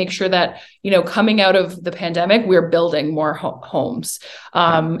starter to make sure that, you know, coming out of the pandemic, we're building more homes,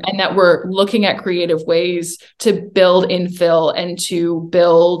 and that we're looking at creative ways to build infill and to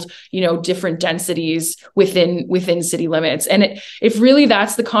build, you know, different densities within city limits. And if really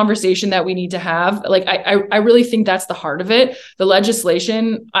that's the conversation that we need to have, like, I really think that's the heart of it. The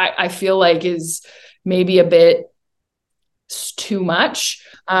legislation, I feel like, is maybe a bit too much.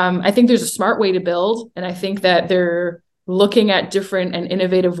 I think there's a smart way to build, and I think that they're looking at different and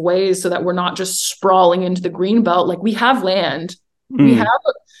innovative ways so that we're not just sprawling into the green belt. Like, we have land,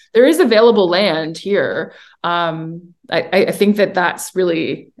 there is available land here. I think that that's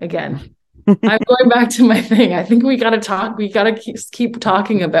really, again, I'm going back to my thing. I think we got to keep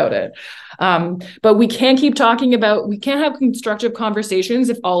talking about it. But we can't have constructive conversations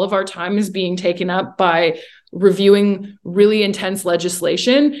if all of our time is being taken up by reviewing really intense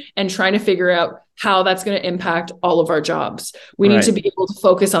legislation and trying to figure out how that's going to impact all of our jobs. We need to be able to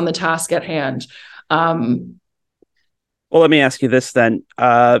focus on the task at hand. Well, let me ask you this then.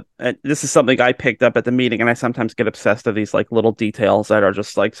 This is something I picked up at the meeting, and I sometimes get obsessed with these like little details that are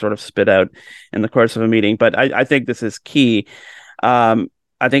just like sort of spit out in the course of a meeting. But I think this is key. I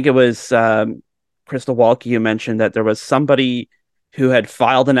think it was Crystal Walke who mentioned that there was somebody who had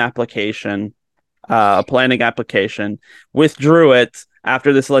filed an application, a planning application, withdrew it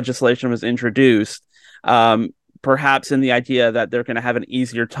after this legislation was introduced, perhaps in the idea that they're going to have an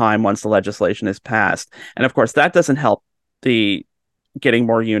easier time once the legislation is passed. And of course, that doesn't help the getting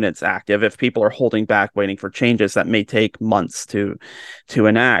more units active if people are holding back, waiting for changes that may take months to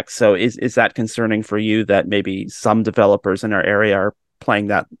enact. So is that concerning for you, that maybe some developers in our area are playing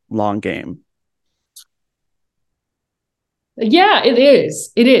that long game? Yeah, it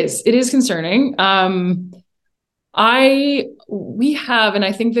is. It is concerning. We have, and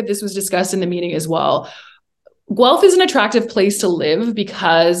I think that this was discussed in the meeting as well, Guelph is an attractive place to live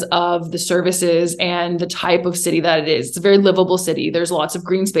because of the services and the type of city that it is. It's a very livable city. There's lots of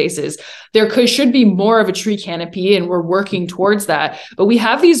green spaces. There should be more of a tree canopy, and we're working towards that. But we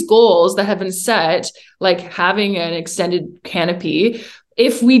have these goals that have been set, like having an extended canopy.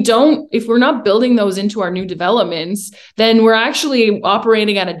 If we're not building those into our new developments, then we're actually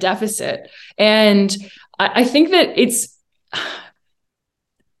operating at a deficit. And I think that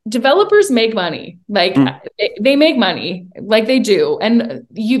developers make money, like they make money, like they do. And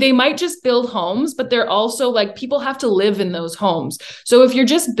they might just build homes, but they're also like, people have to live in those homes. So if you're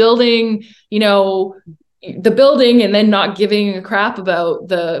just building, you know, the building and then not giving a crap about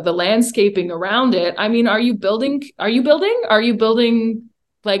the landscaping around it, I mean, are you building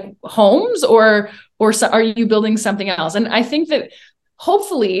like homes, or are you building something else? And I think that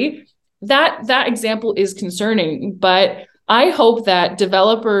hopefully that example is concerning, but I hope that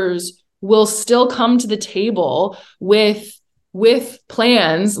developers will still come to the table with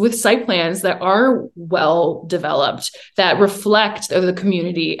plans, with site plans that are well developed, that reflect the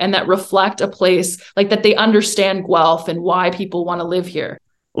community and that reflect a place, like that they understand Guelph and why people want to live here.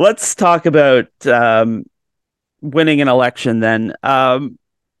 Let's talk about winning an election then.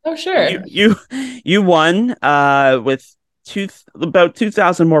 Oh, sure. You won with about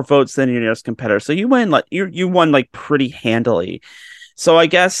 2,000 more votes than your nearest competitor. So you won like pretty handily. So I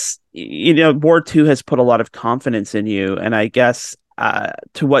guess, you know, Ward 2 has put a lot of confidence in you, and I guess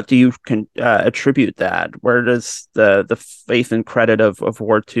to what do you attribute that? Where does the faith and credit of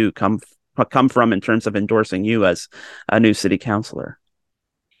Ward 2 come from in terms of endorsing you as a new city councillor?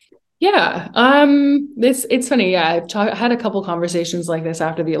 Yeah, it's funny. Yeah, I've had a couple conversations like this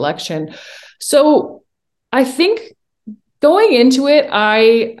after the election. So I think going into it,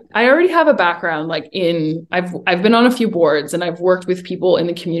 I already have a background, like I've been on a few boards and I've worked with people in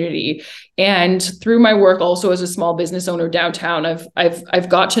the community, and through my work also as a small business owner downtown, I've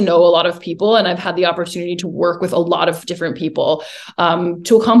got to know a lot of people, and I've had the opportunity to work with a lot of different people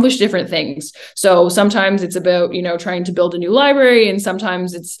to accomplish different things. So sometimes it's about, you know, trying to build a new library, and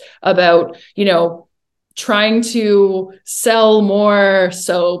sometimes it's about, you know, trying to sell more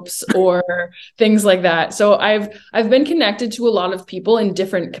soaps or things like that. So I've been connected to a lot of people in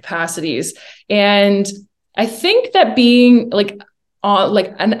different capacities. And I think that being like,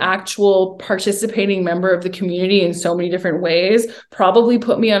 like an actual participating member of the community in so many different ways probably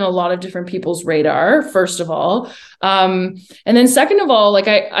put me on a lot of different people's radar, first of all. And then second of all, like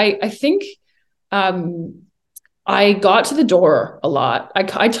I think I got to the door a lot.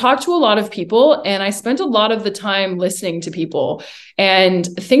 I talked to a lot of people, and I spent a lot of the time listening to people, and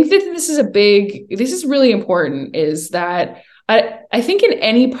think that this is really important, is that I think in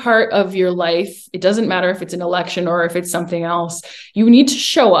any part of your life, it doesn't matter if it's an election or if it's something else, you need to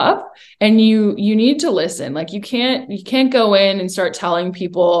show up and you need to listen. Like you can't go in and start telling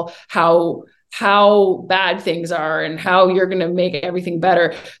people how bad things are and how you're going to make everything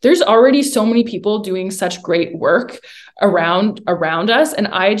better. There's already so many people doing such great work around us. And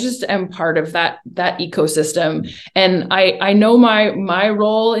I just am part of that ecosystem. And I know my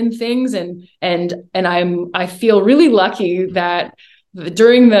role in things, and I feel really lucky that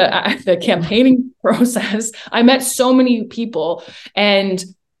during the campaigning process, I met so many people, and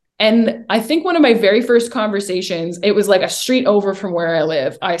I think one of my very first conversations, it was like a street over from where I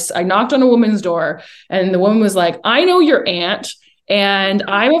live. I knocked on a woman's door, and the woman was like, "I know your aunt, and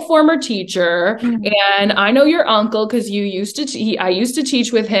I'm a former teacher, and I know your uncle because I used to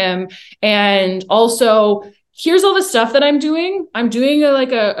teach with him, and also here's all the stuff that I'm doing. I'm doing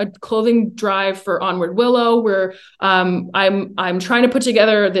a clothing drive for Onward Willow, where I'm trying to put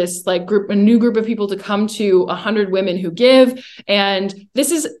together this a new group of people to come to 100 Women Who Give, and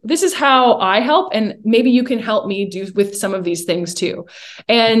this is how I help, and maybe you can help me do with some of these things too."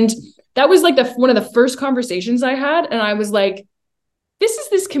 And that was like one of the first conversations I had, and I was like, this is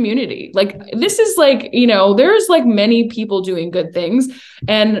this community. Like this is like, there's like many people doing good things,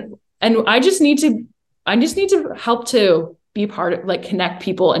 and I just need to help to be part of, like, connect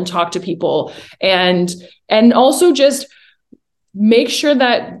people and talk to people, and also just make sure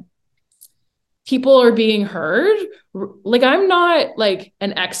that people are being heard. Like I'm not like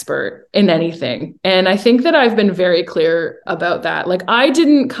an expert in anything. And I think that I've been very clear about that. Like I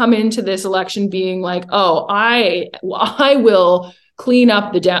didn't come into this election being like, oh, I will clean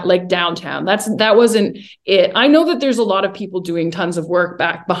up the downtown. That wasn't it. I know that there's a lot of people doing tons of work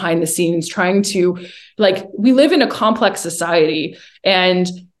back behind the scenes, trying to, like, we live in a complex society, and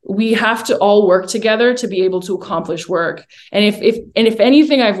we have to all work together to be able to accomplish work. And if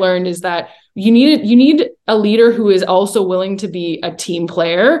anything I've learned is that you need a leader who is also willing to be a team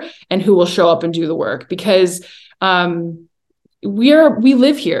player and who will show up and do the work, because we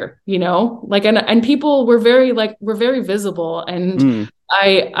live here, like, and people, we're very visible. And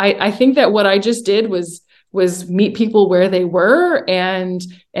I think that what I just did was meet people where they were, and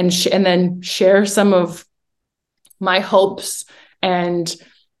then share some of my hopes, and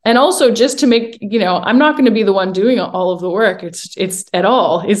also just to make, I'm not going to be the one doing all of the work. It's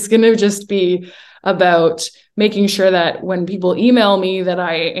going to just be about making sure that when people email me, that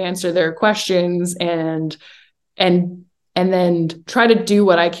I answer their questions, and then try to do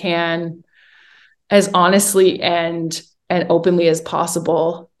what I can as honestly and openly as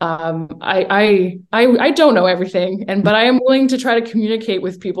possible. I don't know everything, but I am willing to try to communicate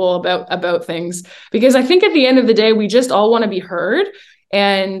with people about things, because I think at the end of the day, we just all want to be heard,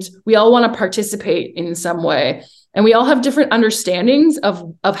 and we all want to participate in some way, and we all have different understandings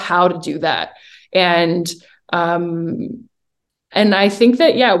of how to do that. And I think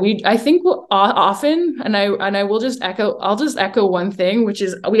that, I think often, and I will just echo one thing, which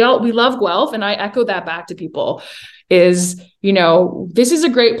is we love Guelph, and I echo that back to people, is, this is a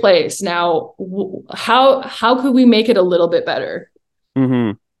great place. Now, how could we make it a little bit better?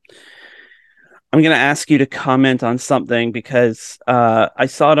 Mm-hmm. I'm going to ask you to comment on something, because I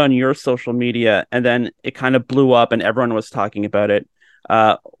saw it on your social media, and then it kind of blew up and everyone was talking about it.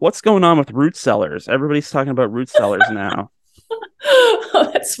 What's going on with root cellars? Everybody's talking about root cellars now. Oh,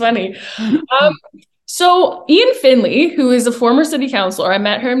 that's funny. So Ian Finley, who is a former city councilor, I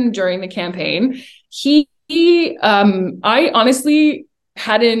met him during the campaign. I honestly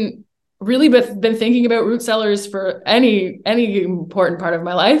hadn't really been thinking about root cellars for any important part of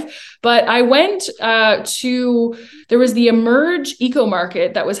my life, but I went there was the Emerge Eco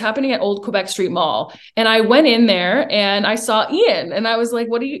Market that was happening at Old Quebec Street Mall, and I went in there and I saw Ian, and I was like,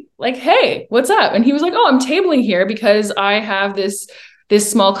 hey, what's up? And he was like, oh, I'm tabling here because I have this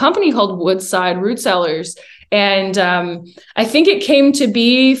small company called Woodside Root Cellars. And I think it came to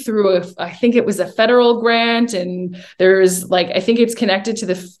be through I think it was a federal grant, and there's I think it's connected to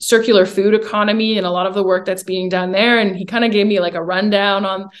the circular food economy and a lot of the work that's being done there. And he kind of gave me a rundown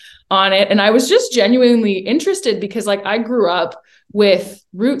on it. And I was just genuinely interested, because I grew up with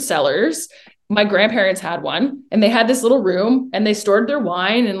root cellars, my grandparents had one, and they had this little room, and they stored their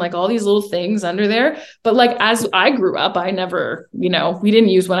wine and like all these little things under there. But like as I grew up, I never, we didn't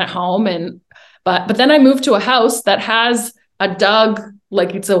use one at home. But then I moved to a house that has a dug,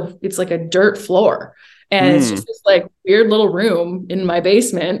 like it's like a dirt floor. And it's just this like weird little room in my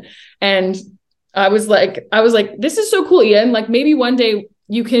basement. And I was like, this is so cool, Ian. Like maybe one day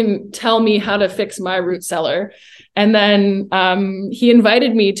you can tell me how to fix my root cellar. And then he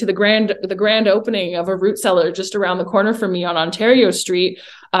invited me to the grand opening of a root cellar just around the corner from me on Ontario Street,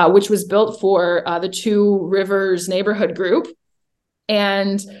 which was built for the Two Rivers neighborhood group.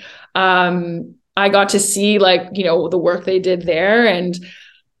 And I got to see like, the work they did there. And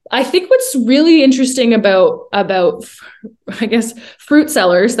I think what's really interesting about I guess fruit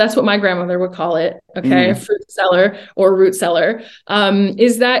cellars, that's what my grandmother would call it, okay, fruit cellar or root cellar,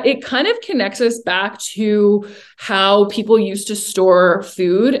 is that it kind of connects us back to how people used to store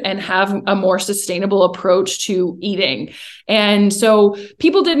food and have a more sustainable approach to eating. And so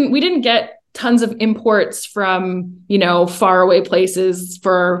we didn't get tons of imports from, faraway places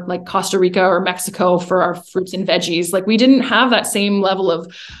for like Costa Rica or Mexico for our fruits and veggies. Like we didn't have that same level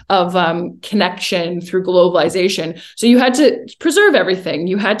of connection through globalization. So you had to preserve everything.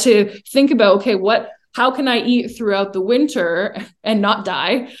 You had to think about, okay, how can I eat throughout the winter and not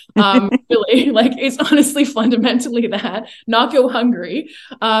die? Really, like it's honestly fundamentally that, not go hungry.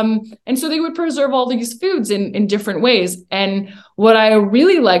 And so they would preserve all these foods in different ways. And what I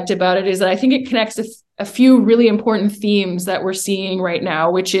really liked about it is that I think it connects a few really important themes that we're seeing right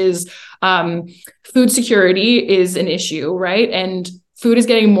now, which is food security is an issue, right? And food is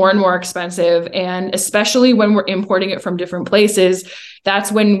getting more and more expensive. And especially when we're importing it from different places,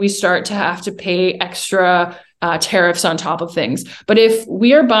 that's when we start to have to pay extra tariffs on top of things. But if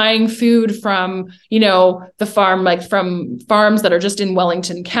we are buying food from, the farm, like from farms that are just in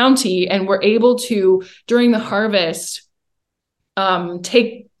Wellington County, and we're able to, during the harvest,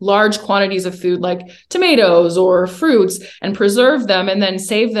 take large quantities of food like tomatoes or fruits and preserve them and then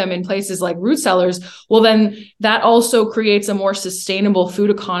save them in places like root cellars, well, then that also creates a more sustainable food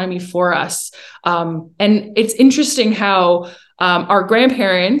economy for us. And it's interesting how our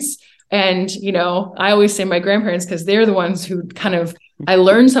grandparents, and, I always say my grandparents because they're the ones who kind of I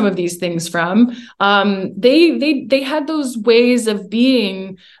learned some of these things from. They had those ways of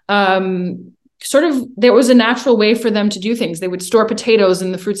being there was a natural way for them to do things. They would store potatoes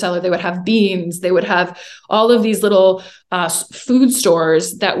in the fruit cellar. They would have beans. They would have all of these little food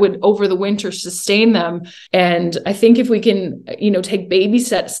stores that would over the winter sustain them. And I think if we can, take baby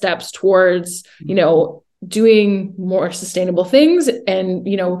steps towards, doing more sustainable things and,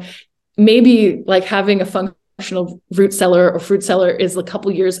 maybe like having a functional root cellar or fruit cellar is a couple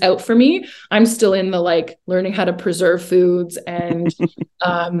years out for me. I'm still in the like learning how to preserve foods, and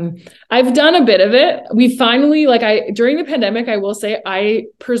I've done a bit of it. We finally during the pandemic, I will say I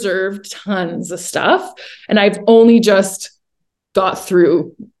preserved tons of stuff, and I've only just got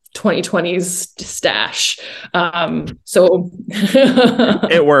through 2020's stash. So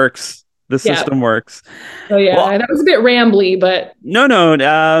it works. The system works. Oh yeah, well, that was a bit rambly, but no.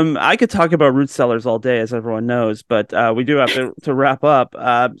 I could talk about root cellars all day, as everyone knows, but we do have to wrap up.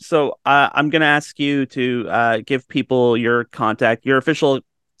 So I'm going to ask you to give people your official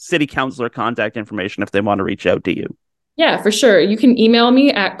city councilor contact information if they want to reach out to you. Yeah, for sure. You can email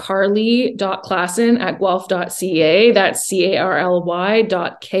me at carly.klassen@guelph.ca. That's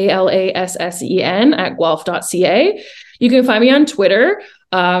carly.klassen@guelph.ca. You can find me on Twitter,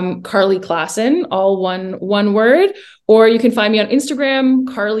 Carly Klassen, all one word, or you can find me on Instagram,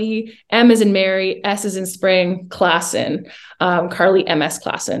 Carly, M as in Mary, S as in Spring, Klassen, Carly MS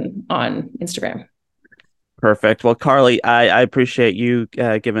Klassen on Instagram. Perfect. Well, Carly, I appreciate you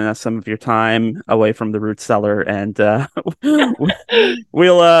giving us some of your time away from the root cellar, and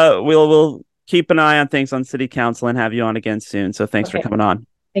we'll keep an eye on things on City Council and have you on again soon. So thanks for coming on.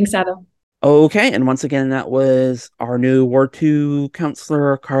 Thanks, Adam. Okay, and once again, that was our new Ward 2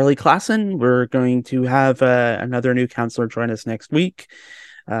 councillor, Carly Klassen. We're going to have another new councillor join us next week,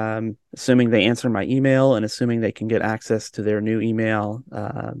 assuming they answer my email and assuming they can get access to their new email.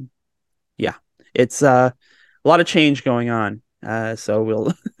 It's a lot of change going on, so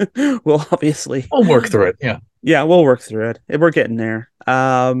we'll obviously work through it. Yeah, we'll work through it. We're getting there.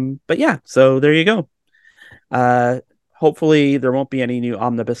 But yeah, so there you go. Hopefully there won't be any new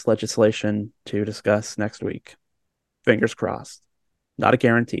omnibus legislation to discuss next week. Fingers crossed. Not a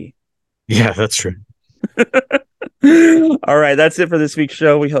guarantee. Yeah, that's true. All right, that's it for this week's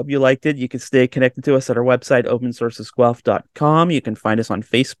show. We hope you liked it. You can stay connected to us at our website, opensourcesguelph.com. You can find us on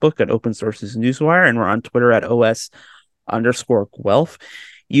Facebook at Open Sources Newswire, and we're on Twitter at OS_Guelph.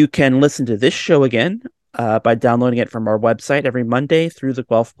 You can listen to this show again by downloading it from our website every Monday through the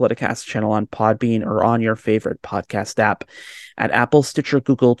Guelph Politicast channel on Podbean or on your favorite podcast app at Apple, Stitcher,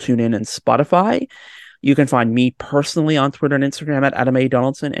 Google, TuneIn, and Spotify. You can find me personally on Twitter and Instagram at Adam A.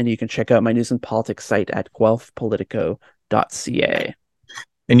 Donaldson, and you can check out my news and politics site at guelphpolitico.ca.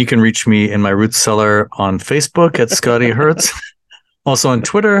 And you can reach me in my root cellar on Facebook at Scotty Hertz. Also on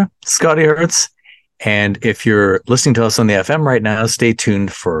Twitter, Scotty Hertz. And if you're listening to us on the FM right now, stay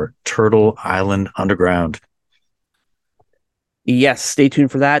tuned for Turtle Island Underground. Yes, stay tuned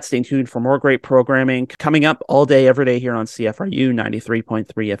for that. Stay tuned for more great programming coming up all day, every day here on CFRU 93.3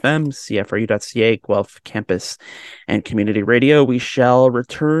 FM, CFRU.ca, Guelph Campus and Community Radio. We shall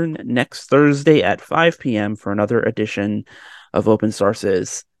return next Thursday at 5 p.m. for another edition of Open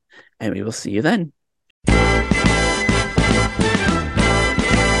Sources, and we will see you then.